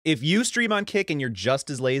If you stream on Kick and you're just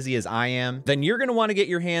as lazy as I am, then you're gonna wanna get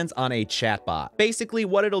your hands on a chatbot. Basically,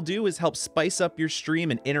 what it'll do is help spice up your stream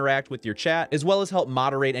and interact with your chat, as well as help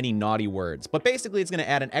moderate any naughty words. But basically, it's gonna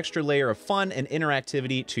add an extra layer of fun and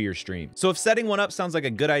interactivity to your stream. So if setting one up sounds like a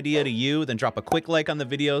good idea to you, then drop a quick like on the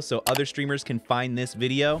video so other streamers can find this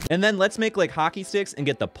video. And then let's make like hockey sticks and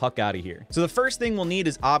get the puck out of here. So the first thing we'll need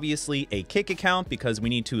is obviously a Kick account, because we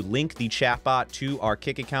need to link the chatbot to our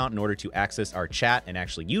Kick account in order to access our chat and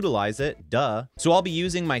actually utilize it, duh. So I'll be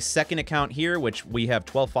using my second account here, which we have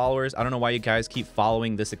 12 followers. I don't know why you guys keep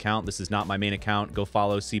following this account. This is not my main account. Go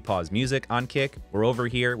follow CPAW's Music on Kick. We're over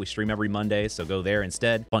here. We stream every Monday, so go there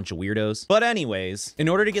instead. Bunch of weirdos. But anyways, in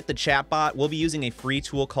order to get the chatbot, we'll be using a free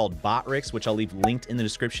tool called BotRix, which I'll leave linked in the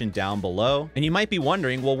description down below. And you might be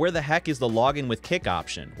wondering, well, where the heck is the login with Kick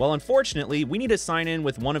option? Well, unfortunately, we need to sign in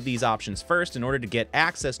with one of these options first in order to get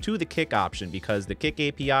access to the Kick option, because the Kick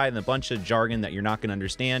API and a bunch of jargon that you're not going to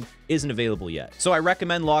understand isn't available yet. So I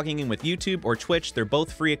recommend logging in with YouTube or Twitch. They're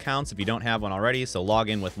both free accounts if you don't have one already, so log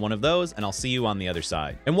in with one of those and I'll see you on the other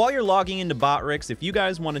side. And while you're logging into BotRix, if you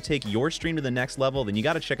guys want to take your stream to the next level, then you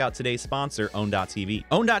got to check out today's sponsor, Own.tv.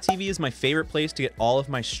 Own.tv is my favorite place to get all of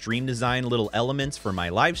my stream design little elements for my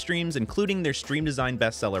live streams, including their stream design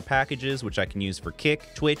bestseller packages, which I can use for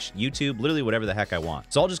Kick, Twitch, YouTube, literally whatever the heck I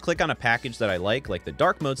want. So I'll just click on a package that I like the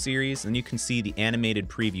Dark Mode series, and you can see the animated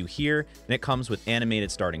preview here, and it comes with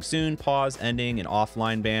animated starting soon, pause, ending, and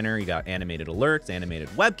offline banner. You got animated alerts, animated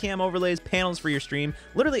webcam overlays, panels for your stream,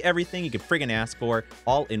 literally everything you could friggin' ask for,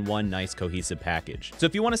 all in one nice cohesive package. So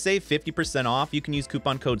if you want to save 50% off, you can use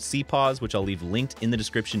coupon code CPAWS, which I'll leave linked in the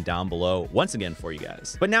description down below once again for you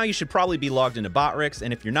guys. But now you should probably be logged into BotRix,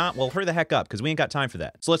 and if you're not, well, hurry the heck up, because we ain't got time for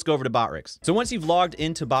that. So let's go over to BotRix. So once you've logged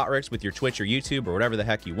into BotRix with your Twitch or YouTube or whatever the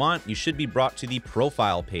heck you want, you should be brought to the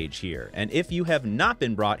profile page here. And if you have not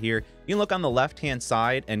been brought here, you can look on the left-hand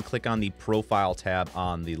side and click on the profile tab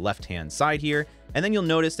on the left-hand side here. And then you'll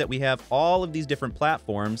notice that we have all of these different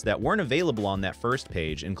platforms that weren't available on that first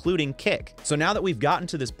page, including Kick. So now that we've gotten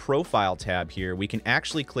to this profile tab here, we can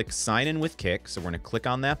actually click sign in with Kick. So we're gonna click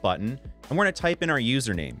on that button and we're gonna type in our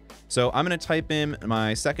username. So I'm gonna type in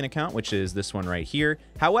my second account, which is this one right here.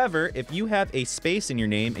 However, if you have a space in your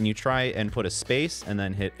name and you try and put a space and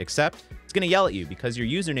then hit accept, it's gonna yell at you because your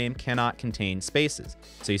username cannot contain spaces.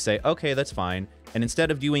 So you say, okay, that's fine. And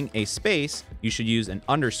instead of doing a space, you should use an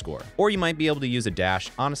underscore, or you might be able to use a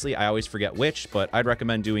dash. Honestly, I always forget which, but I'd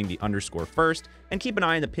recommend doing the underscore first, and keep an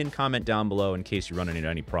eye on the pinned comment down below in case you run into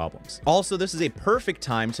any problems. Also, this is a perfect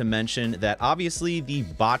time to mention that obviously the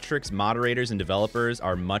BotRix moderators and developers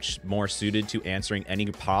are much more suited to answering any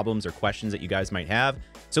problems or questions that you guys might have.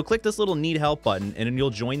 So click this little need help button and then you'll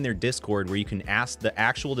join their Discord, where you can ask the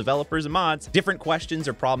actual developers and mods different questions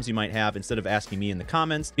or problems you might have instead of asking me in the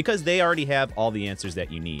comments, because they already have all the answers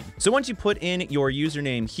that you need. So once you put in your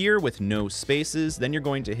username here with no spaces, then you're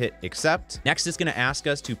going to hit accept. Next, it's going to ask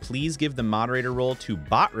us to please give the moderator role to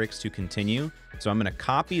BotRix to continue. So I'm going to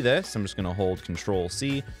copy this. I'm just going to hold Control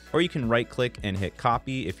C, or you can right click and hit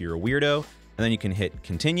copy if you're a weirdo. And then you can hit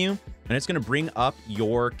continue, and it's going to bring up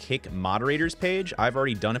your Kick moderators page. I've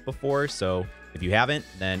already done it before, so if you haven't,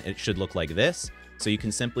 then it should look like this. So you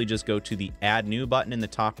can simply just go to the add new button in the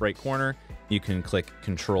top right corner. You can click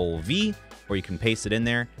Control V, or you can paste it in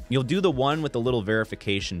there. You'll do the one with the little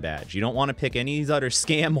verification badge. You don't want to pick any of these other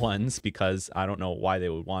scam ones, because I don't know why they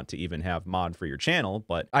would want to even have mod for your channel,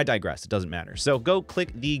 but I digress. It doesn't matter. So go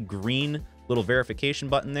click the green little verification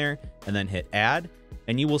button there and then hit add,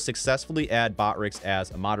 and you will successfully add BotRix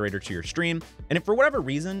as a moderator to your stream. And if for whatever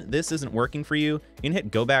reason this isn't working for you, you can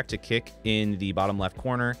hit go back to Kick in the bottom left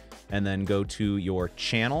corner, and then go to your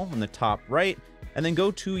channel in the top right, and then go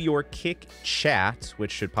to your Kick chat,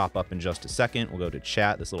 which should pop up in just a second. We'll go to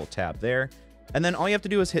chat, this little tab there. And then all you have to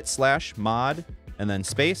do is hit /mod and then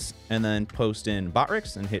space, and then post in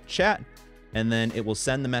BotRix and hit chat. And then it will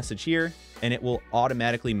send the message here, and it will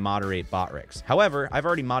automatically moderate BotRix. However, I've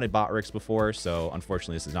already modded BotRix before, so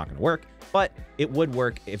unfortunately this is not going to work, but it would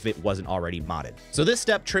work if it wasn't already modded. So this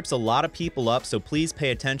step trips a lot of people up, so please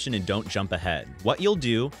pay attention and don't jump ahead. What you'll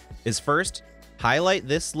do is first highlight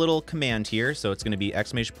this little command here, so it's going to be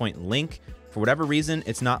 !link. For whatever reason,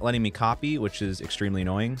 it's not letting me copy, which is extremely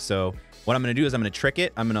annoying. So what I'm going to do is I'm going to trick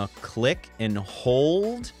it. I'm going to click and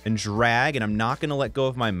hold and drag, and I'm not going to let go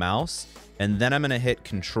of my mouse. And then I'm going to hit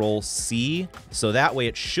Control C. So that way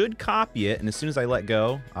it should copy it. And as soon as I let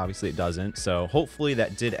go, obviously it doesn't. So hopefully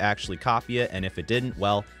that did actually copy it. And if it didn't,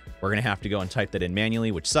 well, we're going to have to go and type that in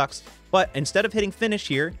manually, which sucks. But instead of hitting finish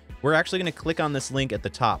here, we're actually going to click on this link at the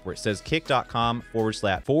top where it says kick.com//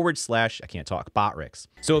 I can't talk, BotRix.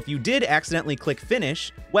 So if you did accidentally click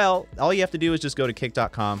finish, well, all you have to do is just go to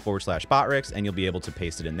kick.com/BotRix and you'll be able to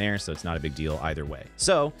paste it in there. So it's not a big deal either way.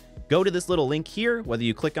 So go to this little link here, whether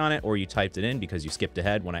you click on it or you typed it in because you skipped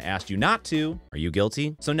ahead when I asked you not to. Are you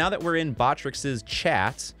guilty? So now that we're in BotRix's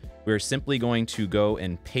chat, we're simply going to go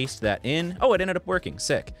and paste that in. Oh, it ended up working.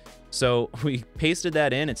 Sick. So we pasted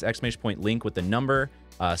that in. It's ! link with the number.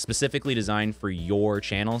 Specifically designed for your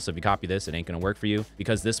channel. So if you copy this, it ain't gonna work for you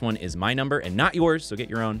because this one is my number and not yours, so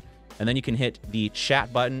get your own. And then you can hit the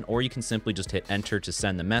chat button or you can simply just hit enter to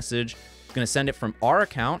send the message. It's gonna send it from our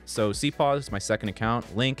account. So CPAUSE, my second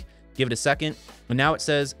account, link, give it a second. And now it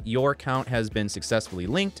says your account has been successfully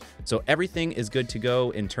linked. So everything is good to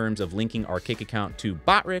go in terms of linking our Kick account to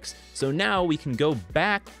BotRix. So now we can go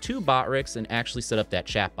back to BotRix and actually set up that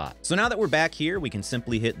chatbot. So now that we're back here, we can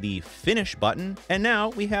simply hit the finish button. And now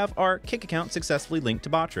we have our Kick account successfully linked to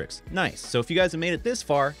BotRix. Nice. So if you guys have made it this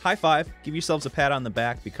far, high five, give yourselves a pat on the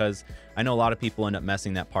back because I know a lot of people end up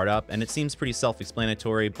messing that part up and it seems pretty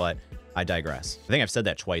self-explanatory, but I digress. I think I've said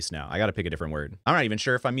that twice now. I gotta pick a different word. I'm not even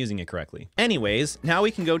sure if I'm using it correctly. Anyways, now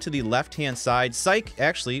we can go to the left-hand side. Psych,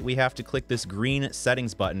 actually, we have to click this green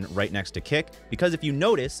settings button right next to Kick, because if you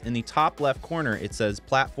notice in the top left corner, it says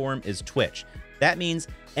platform is Twitch. That means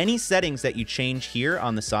any settings that you change here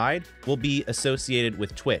on the side will be associated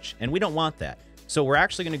with Twitch, and we don't want that. So we're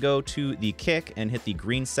actually gonna go to the Kick and hit the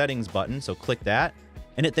green settings button, so click that,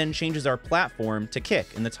 and it then changes our platform to Kick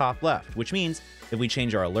in the top left, which means if we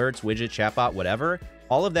change our alerts, widget, chatbot, whatever,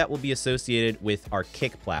 all of that will be associated with our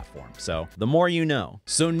Kick platform. So the more you know.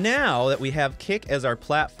 So now that we have Kick as our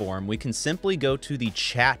platform, we can simply go to the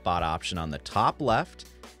chatbot option on the top left.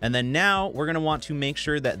 And then now we're gonna want to make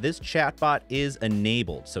sure that this chatbot is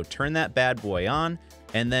enabled. So turn that bad boy on.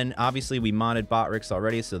 And then obviously we modded BotRix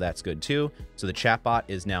already, so that's good too. So the chatbot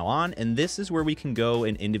is now on, and this is where we can go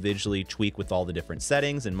and individually tweak with all the different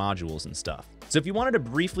settings and modules and stuff. So if you wanted to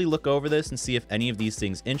briefly look over this and see if any of these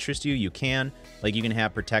things interest you, you can. Like you can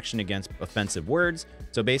have protection against offensive words.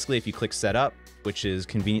 So basically if you click setup, which is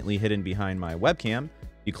conveniently hidden behind my webcam,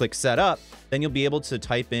 you click setup, then you'll be able to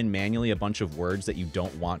type in manually a bunch of words that you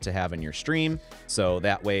don't want to have in your stream. So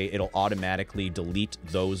that way it'll automatically delete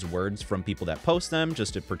those words from people that post them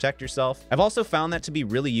just to protect yourself. I've also found that to be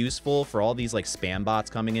really useful for all these like spam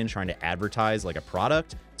bots coming in trying to advertise like a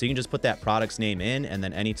product. So you can just put that product's name in, and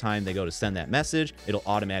then anytime they go to send that message, it'll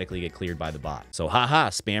automatically get cleared by the bot. So haha,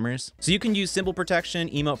 spammers. So you can use symbol protection,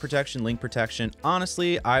 emote protection, link protection.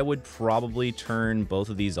 Honestly, I would probably turn both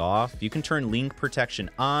of these off. You can turn link protection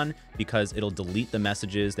on because it'll delete the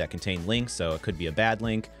messages that contain links, so it could be a bad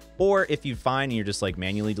link. Or if you find you're just like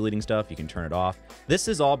manually deleting stuff, you can turn it off. This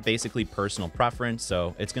is all basically personal preference,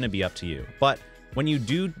 so it's gonna be up to you. But when you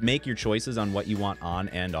do make your choices on what you want on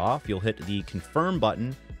and off, you'll hit the confirm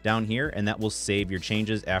button down here, and that will save your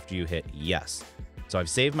changes after you hit yes. So I've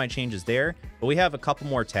saved my changes there, but we have a couple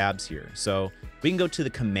more tabs here. So we can go to the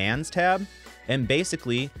commands tab, and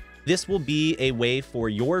basically this will be a way for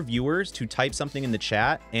your viewers to type something in the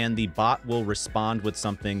chat and the bot will respond with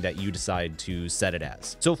something that you decide to set it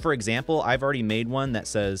as. So for example, I've already made one that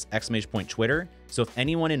says !Twitter. So if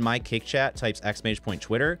anyone in my Kick chat types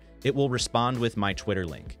 !Twitter, it will respond with my Twitter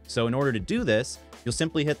link. So in order to do this, you'll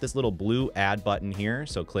simply hit this little blue add button here.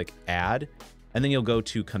 So click add, and then you'll go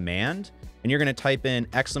to command, and you're gonna type in !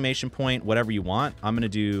 whatever you want. I'm gonna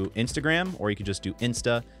do Instagram, or you could just do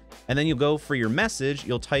Insta. And then you'll go for your message,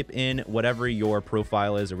 you'll type in whatever your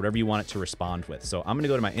profile is or whatever you want it to respond with. So I'm gonna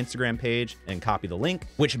go to my Instagram page and copy the link,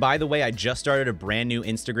 which by the way, I just started a brand new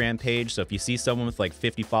Instagram page. So if you see someone with like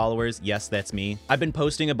 50 followers, yes, that's me. I've been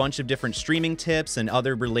posting a bunch of different streaming tips and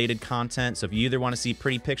other related content. So if you either wanna see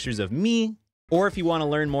pretty pictures of me, or if you want to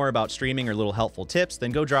learn more about streaming or little helpful tips,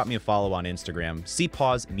 then go drop me a follow on Instagram,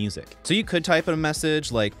 CPAUSE Music. So you could type in a message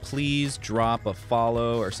like, please drop a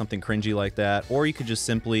follow or something cringy like that, or you could just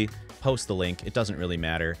simply post the link. It doesn't really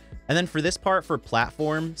matter. And then for this part, for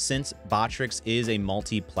platform, since BotRix is a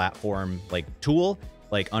multi-platform like tool,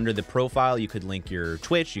 like under the profile, you could link your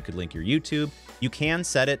Twitch, you could link your YouTube. You can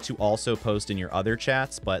set it to also post in your other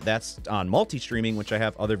chats, but that's on multi-streaming, which I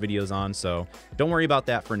have other videos on, so don't worry about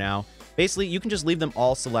that for now. Basically, you can just leave them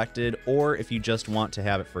all selected, or if you just want to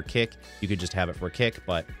have it for Kick, you could just have it for Kick.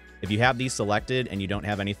 But if you have these selected and you don't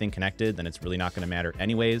have anything connected, then it's really not going to matter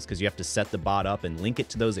anyways, because you have to set the bot up and link it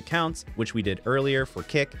to those accounts, which we did earlier for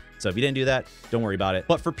Kick. So if you didn't do that, don't worry about it.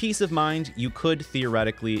 But for peace of mind, you could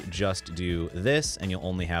theoretically just do this and you'll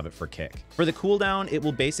only have it for Kick. For the cooldown, it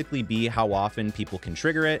will basically be how often people can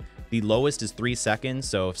trigger it. The lowest is 3 seconds,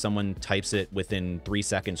 so if someone types it within 3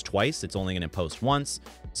 seconds twice, it's only going to post once.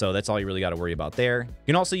 So that's all you really got to worry about there. You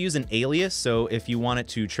can also use an alias, so if you want it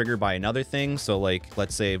to trigger by another thing, so like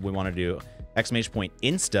let's say we want to do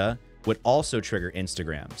 !Insta would also trigger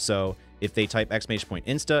Instagram. So if they type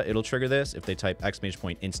 !Insta, it'll trigger this. If they type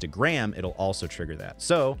 !Instagram, it'll also trigger that.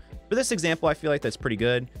 So for this example, I feel like that's pretty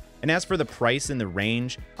good. And as for the price and the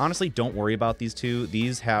range, honestly, don't worry about these two.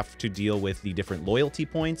 These have to deal with the different loyalty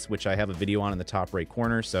points, which I have a video on in the top right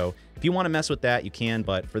corner. So if you want to mess with that, you can,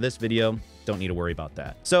 but for this video, don't need to worry about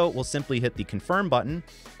that. So we'll simply hit the confirm button,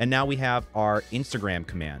 and now we have our Instagram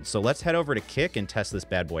command. So let's head over to Kik and test this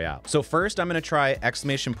bad boy out. So first I'm going to try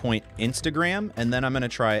 !Instagram, and then I'm going to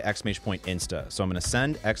try !Insta. So I'm going to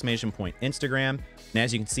send !Instagram, and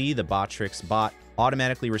as you can see, the BotRix bot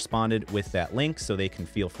automatically responded with that link, so they can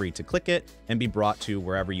feel free to click it and be brought to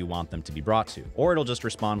wherever you want them to be brought to. Or it'll just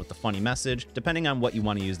respond with a funny message, depending on what you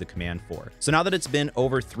want to use the command for. So now that it's been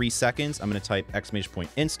over 3 seconds, I'm going to type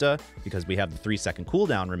 !Insta, because we have the 3-second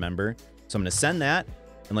cooldown, remember. So I'm going to send that,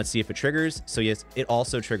 and let's see if it triggers. So yes, it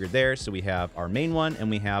also triggered there. So we have our main one and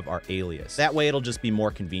we have our alias. That way it'll just be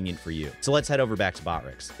more convenient for you. So let's head over back to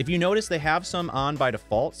BotRix. If you notice, they have some on by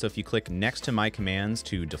default. So if you click next to my commands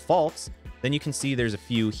to defaults, then you can see there's a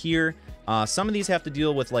few here. Some of these have to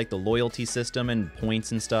deal with like the loyalty system and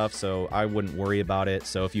points and stuff, so I wouldn't worry about it.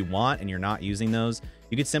 So if you want and you're not using those,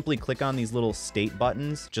 you could simply click on these little state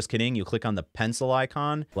buttons. Just kidding, you click on the pencil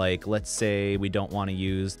icon. Like let's say we don't want to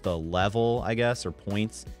use the level, I guess, or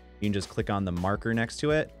points. You can just click on the marker next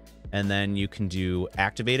to it, and then you can do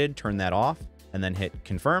activated, turn that off, and then hit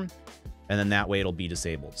confirm. And then that way it'll be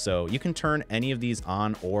disabled. So you can turn any of these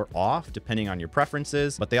on or off depending on your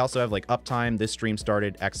preferences, but they also have like uptime. This stream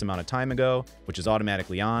started X amount of time ago, which is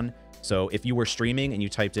automatically on. So if you were streaming and you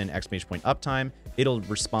typed in !Uptime, it'll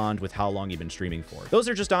respond with how long you've been streaming for. Those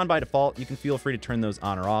are just on by default. You can feel free to turn those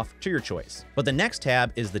on or off to your choice. But the next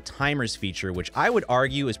tab is the timers feature, which I would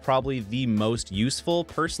argue is probably the most useful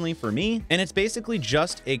personally for me. And it's basically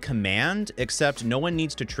just a command, except no one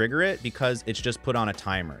needs to trigger it because it's just put on a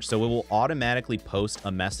timer. So it will automatically post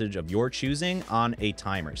a message of your choosing on a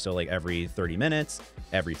timer. So like every 30 minutes,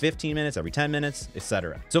 every 15 minutes, every 10 minutes,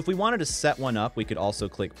 etc. So if we wanted to set one up, we could also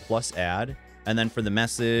click plus add. And then for the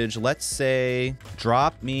message, let's say,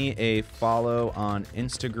 drop me a follow on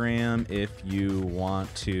Instagram if you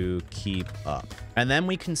want to keep up. And then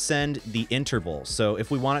we can send the interval. So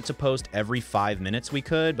if we want it to post every 5 minutes, we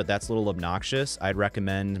could, but that's a little obnoxious. I'd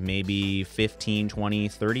recommend maybe 15, 20,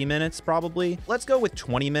 30 minutes probably. Let's go with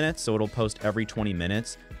 20 minutes, so it'll post every 20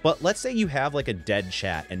 minutes. But let's say you have like a dead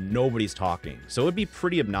chat and nobody's talking. So it would be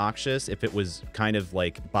pretty obnoxious if it was kind of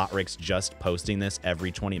like BotRix just posting this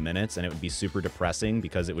every 20 minutes, and it would be super depressing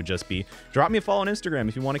because it would just be, drop me a follow on Instagram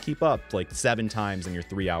if you want to keep up, like 7 times in your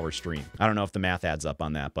 3-hour stream. I don't know if the math adds up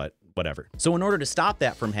on that, but whatever. So in order to stop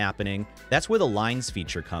that from happening, that's where the lines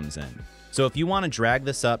feature comes in. So if you want to drag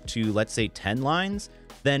this up to, let's say 10 lines,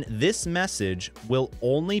 then this message will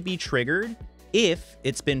only be triggered if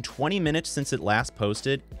it's been 20 minutes since it last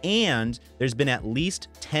posted and there's been at least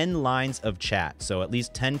 10 lines of chat. So at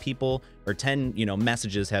least 10 people or 10,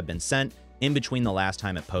 messages have been sent in between the last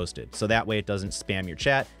time it posted. So that way it doesn't spam your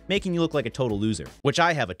chat, making you look like a total loser, which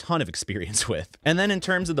I have a ton of experience with. And then in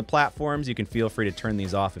terms of the platforms, you can feel free to turn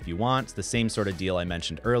these off if you want. It's the same sort of deal I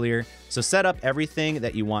mentioned earlier. So set up everything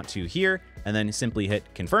that you want to here and then simply hit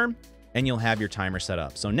confirm and you'll have your timer set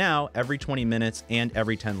up. So now every 20 minutes and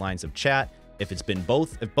every 10 lines of chat, if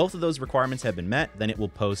both of those requirements have been met, then it will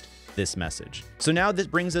post this message. So now this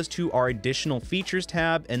brings us to our additional features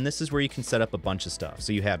tab, and this is where you can set up a bunch of stuff.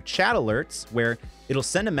 So you have chat alerts, where it'll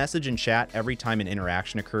send a message in chat every time an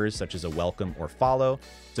interaction occurs, such as a welcome or follow.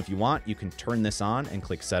 So if you want, you can turn this on and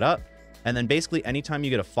click setup. And then basically anytime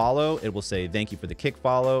you get a follow, it will say, thank you for the Kik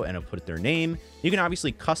follow, and it'll put their name. You can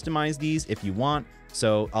obviously customize these if you want.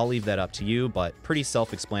 So I'll leave that up to you, but pretty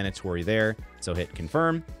self-explanatory there. So hit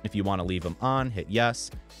confirm. If you want to leave them on, hit yes.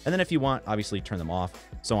 And then if you want, obviously turn them off,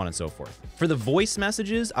 so on and so forth. For the voice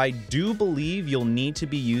messages, I do believe you'll need to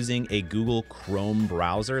be using a Google Chrome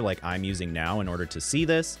browser like I'm using now in order to see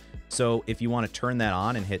this. So if you want to turn that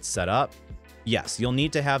on and hit setup, yes, you'll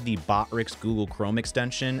need to have the BotRix Google Chrome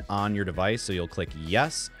extension on your device. So you'll click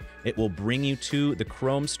yes. It will bring you to the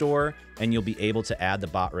Chrome store, and you'll be able to add the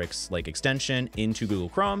BotRix like extension into Google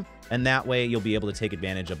Chrome. And that way you'll be able to take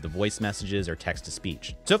advantage of the voice messages or text to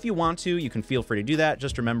speech. So if you want to, you can feel free to do that.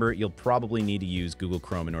 Just remember, you'll probably need to use Google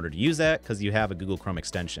Chrome in order to use that because you have a Google Chrome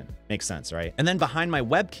extension. Makes sense, right? And then behind my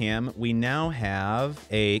webcam, we now have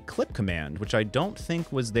a clip command, which I don't think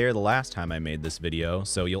was there the last time I made this video.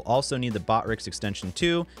 So you'll also need the BotRix extension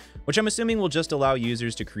too, which I'm assuming will just allow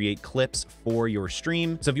users to create clips for your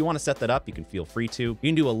stream. So if you want to set that up, you can feel free to. You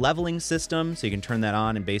can do a leveling system, so you can turn that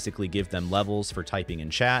on and basically give them levels for typing in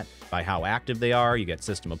chat by how active they are. You get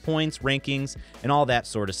system of points, rankings, and all that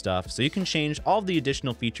sort of stuff. So you can change all of the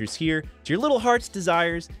additional features here to your little heart's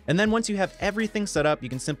desires. And then once you have everything set up, you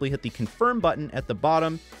can simply hit the confirm button at the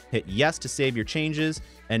bottom, hit yes to save your changes,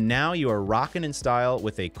 and now you are rocking in style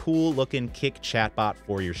with a cool looking Kik chatbot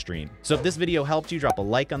for your stream. So if this video helped you, drop a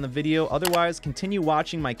like on the video. Otherwise, continue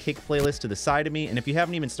watching my Kik playlist to the side of me. And if you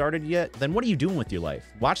haven't even started yet, then what are you doing with your life?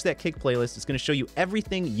 Watch that Kik playlist. It's going to show you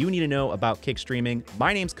everything you need to know about Kik streaming.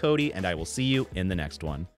 My name's Cody, and I will see you in the next one.